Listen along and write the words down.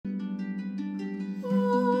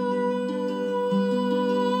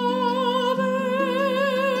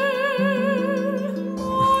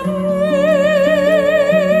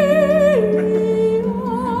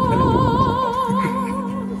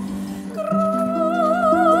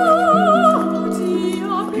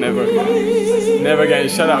Never. Never again.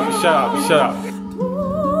 Shut up, shut up, shut up.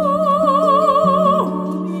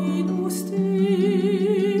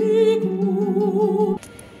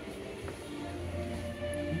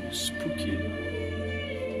 Spooky.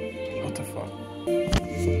 What the fuck?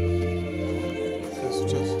 That's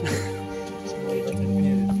just...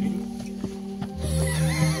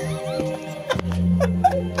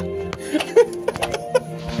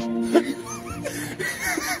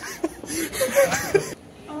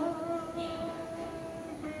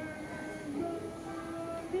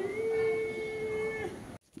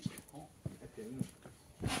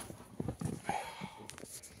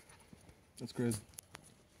 That's crazy.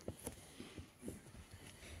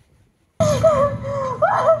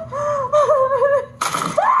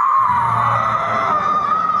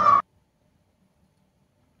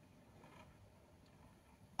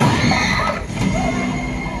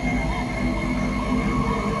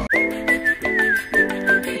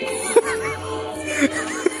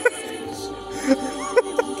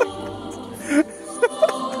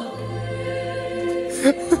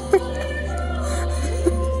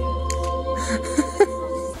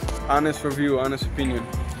 Honest review, honest opinion.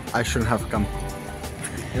 I shouldn't have come.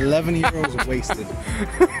 11 euros wasted.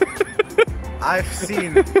 I've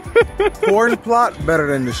seen porn plot better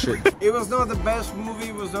than this shit. It was not the best movie,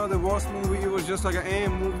 it was not the worst movie, it was just like an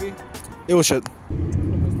AM movie. It was shit.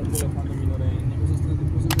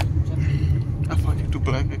 I fuck you too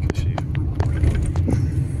black, I can see you.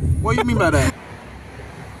 What do you mean by that?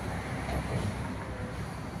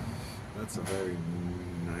 That's a very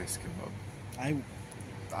nice kebab.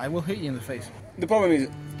 I will hit you in the face. The problem is,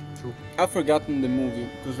 I've forgotten the movie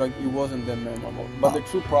because like it wasn't that memorable. But the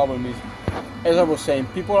true problem is, as I was saying,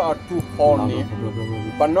 people are too horny,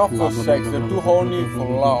 but not for sex. They're too horny for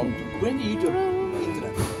love. We're in the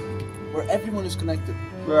internet, where everyone is connected,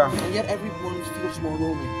 and yet everyone feels more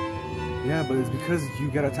lonely. Yeah, but it's because you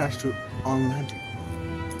get attached to it online.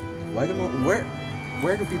 Why do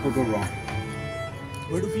where do people go wrong?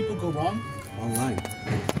 Where do people go wrong? Online.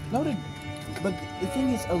 No, but the thing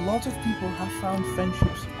is, a lot of people have found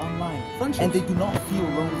friendships online, and they do not feel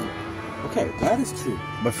lonely. Okay, that is true.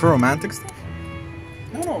 But for romantics?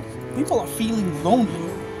 No, people are feeling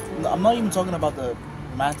lonely. I'm not even talking about the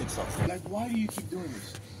romantic stuff. Like, why do you keep doing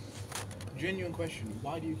this? Genuine question.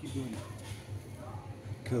 Why do you keep doing it?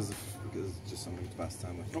 Because it's just something to pass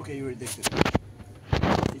time with. Okay, you're addicted.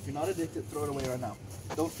 If you're not addicted, throw it away right now.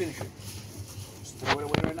 Don't finish it. Just throw it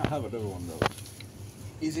away right now. I have another one though.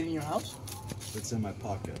 Is it in your house? It's in my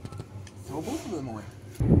pocket. Throw both of them away.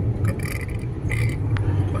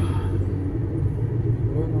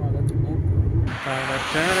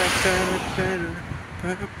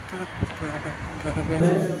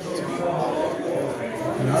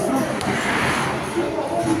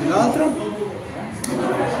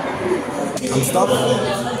 I'm stuck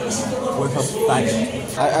with a faggot.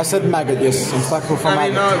 I said maggot, yes. I'm stuck with a maggot. I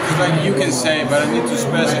mean, no, because like you can say, but I need to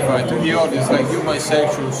specify to the audience, like you're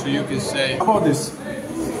bisexual, so you can say. How about this?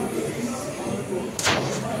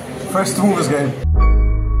 First move is game.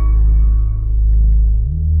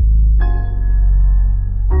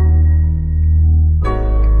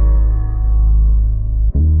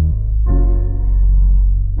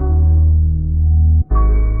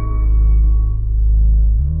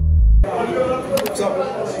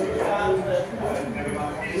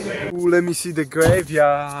 Ooh, let me see the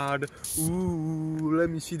graveyard. Ooh, let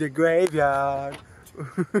me see the graveyard.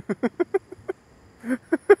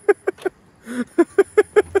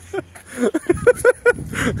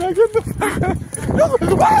 Get the fuck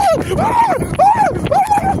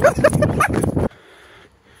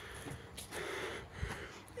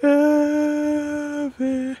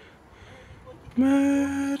Ave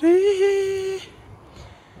Maria.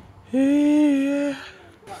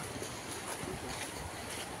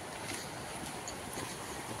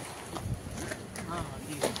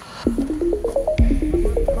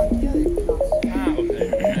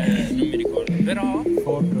 Non mi ricordo, però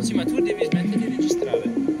sì, ma tu devi smettere di registrare.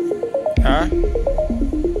 Ah?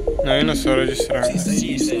 No, io non sto registrando.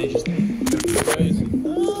 Sì, stai registrando.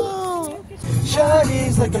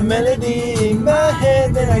 Shawty's like a melody in my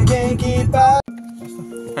head that I can't keep out.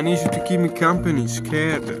 I need you to keep me company,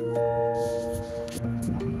 scared.